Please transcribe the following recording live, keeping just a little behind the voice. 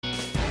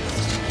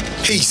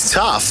He's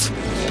tough,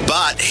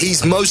 but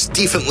he's most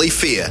definitely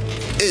fair.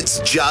 It's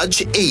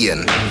Judge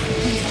Ian.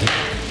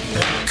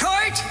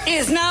 Court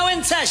is now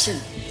in session.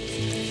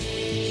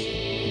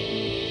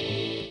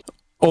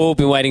 All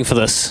been waiting for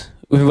this.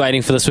 We've been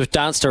waiting for this. We've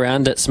danced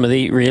around it,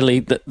 Smithy, really.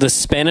 The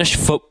Spanish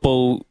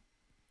football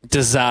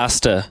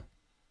disaster,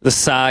 the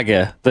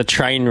saga, the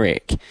train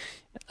wreck.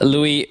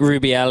 Luis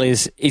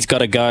Rubiales, he's got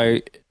to go.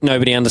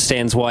 Nobody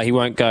understands why he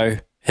won't go.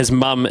 His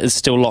mum is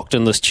still locked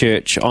in this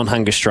church on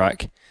hunger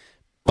strike.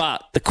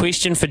 But the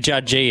question for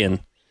Judge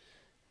Ian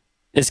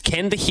is,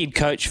 can the head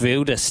coach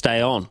Vilda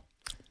stay on?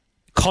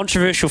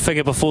 Controversial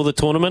figure before the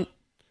tournament,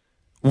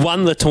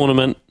 won the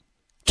tournament.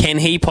 Can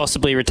he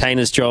possibly retain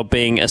his job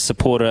being a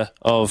supporter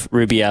of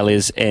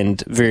Rubiales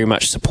and very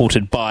much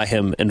supported by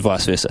him and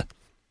vice versa?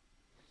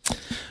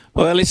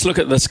 Well, let's look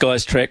at this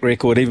guy's track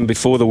record. Even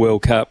before the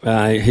World Cup,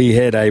 he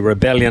had a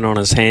rebellion on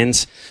his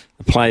hands.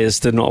 The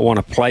players did not want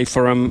to play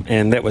for him,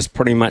 and that was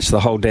pretty much the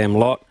whole damn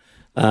lot.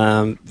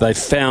 They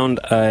found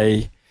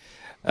an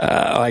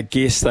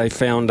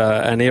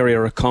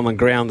area of common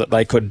ground that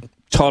they could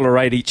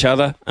tolerate each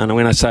other, and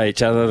when I say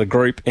each other, the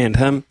group and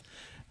him.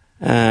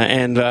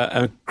 And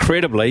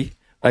incredibly,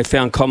 they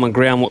found common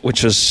ground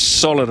which was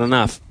solid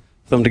enough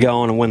for them to go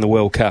on and win the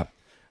World Cup.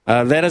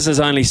 That is his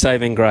only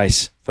saving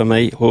grace for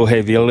me,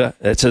 Jorge Vilda.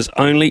 It's his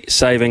only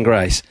saving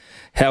grace.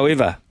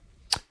 However,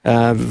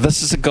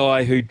 this is a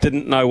guy who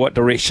didn't know what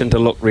direction to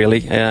look, really.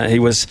 He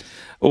was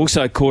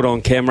also caught on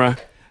camera,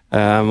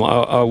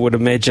 I would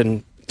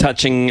imagine,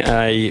 touching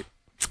a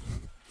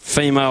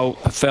female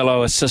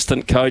fellow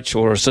assistant coach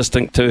or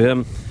assistant to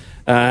him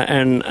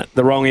in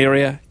the wrong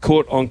area,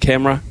 caught on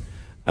camera.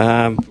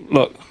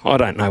 Look, I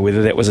don't know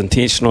whether that was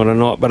intentional or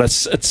not, but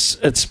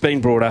it's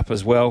been brought up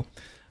as well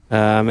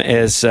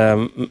as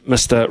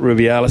Mr.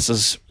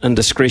 Rubiales'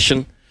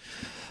 indiscretion.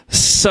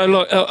 So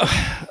look,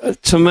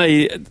 to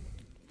me,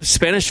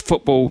 Spanish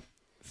Football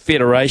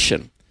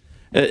Federation,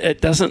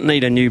 it doesn't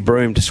need a new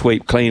broom to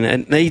sweep clean.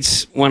 It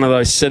needs one of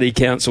those city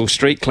council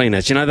street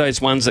cleaners. You know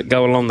those ones that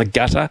go along the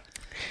gutter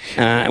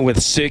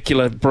with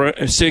circular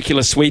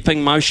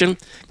sweeping motion,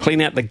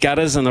 clean out the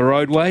gutters and the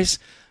roadways.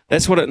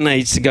 That's what it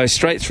needs, to go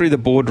straight through the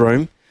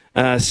boardroom,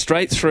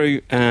 straight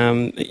through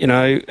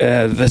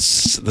the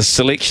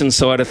selection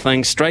side of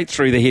things, straight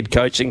through the head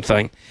coaching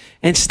thing,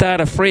 and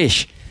start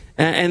afresh.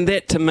 And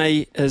that, to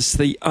me, is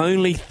the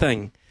only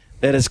thing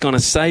that is going to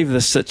save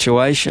this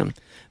situation.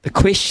 The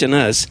question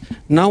is,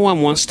 no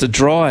one wants to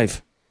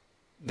drive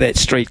that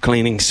street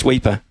cleaning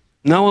sweeper.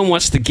 No one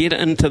wants to get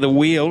into the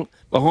wheel,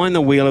 behind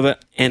the wheel of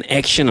it, and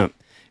action it.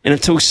 And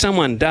until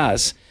someone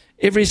does,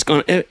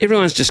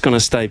 everyone's just going to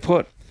stay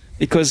put,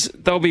 because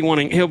he'll be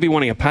wanting a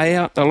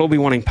payout. They'll all be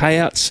wanting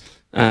payouts,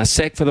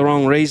 sacked for the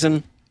wrong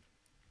reason.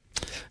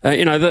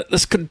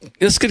 This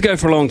could go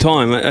for a long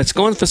time. It's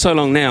gone for so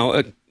long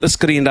now. This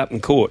could end up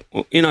in court.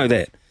 You know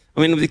that. I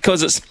mean,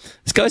 because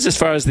it goes as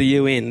far as the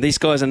UN. These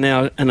guys are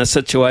now in a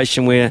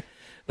situation where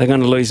they're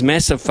going to lose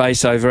massive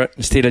face over it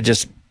instead of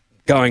just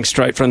going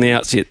straight from the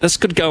outset. This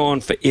could go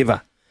on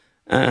forever,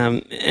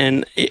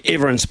 and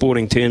ever in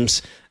sporting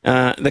terms.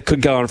 That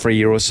could go on for a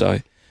year or so.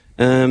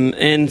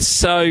 And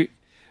so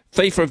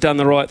FIFA have done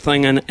the right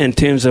thing in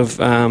terms of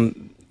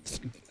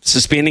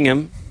suspending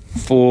him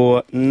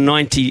for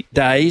 90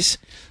 days.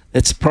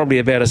 It's probably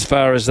about as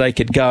far as they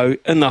could go,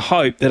 in the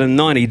hope that in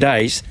 90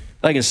 days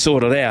they can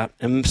sort it out.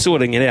 And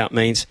sorting it out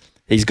means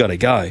he's got to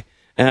go.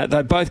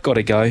 They both got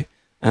to go.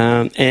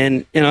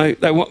 And,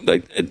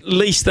 at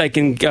least they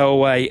can go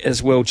away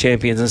as world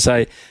champions and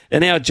say,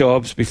 in our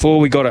jobs,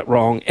 before we got it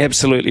wrong,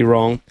 absolutely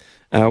wrong,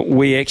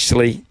 we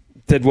actually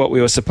did what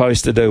we were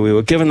supposed to do. We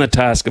were given the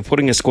task of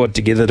putting a squad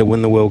together to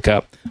win the World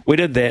Cup. We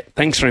did that.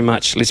 Thanks very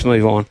much. Let's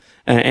move on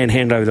and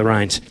hand over the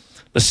reins.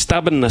 The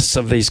stubbornness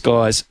of these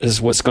guys is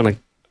what's going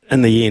to,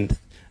 in the end,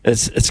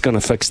 it's going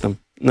to fix them.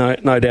 No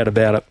doubt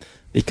about it,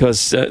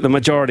 because the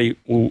majority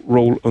will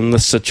rule on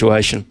this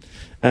situation.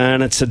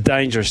 And it's a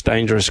dangerous,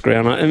 dangerous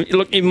ground. And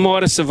look, you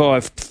might have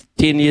survived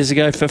 10 years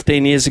ago,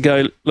 15 years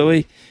ago,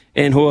 Louis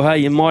and Jorge.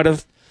 You might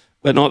have,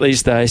 but not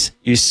these days.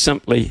 You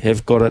simply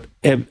have got it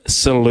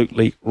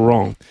absolutely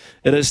wrong.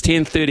 It is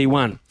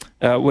 10:31.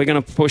 We're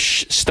going to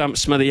push Stump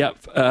Smithy up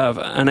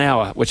an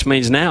hour, which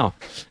means now.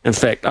 In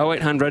fact,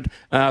 0800.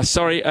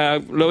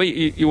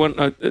 Louis, you want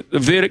the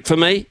verdict for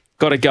me?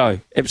 Got to go.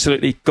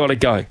 Absolutely got to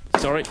go.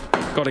 Sorry,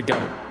 got to go.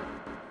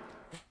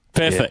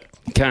 Perfect. Yeah,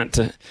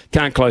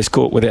 can't close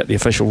court without the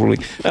official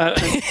ruling.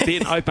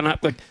 Then open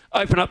up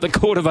the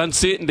court of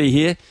uncertainty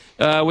here,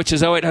 which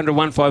is 0800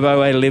 150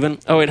 811,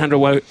 0800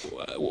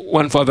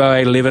 150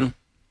 811.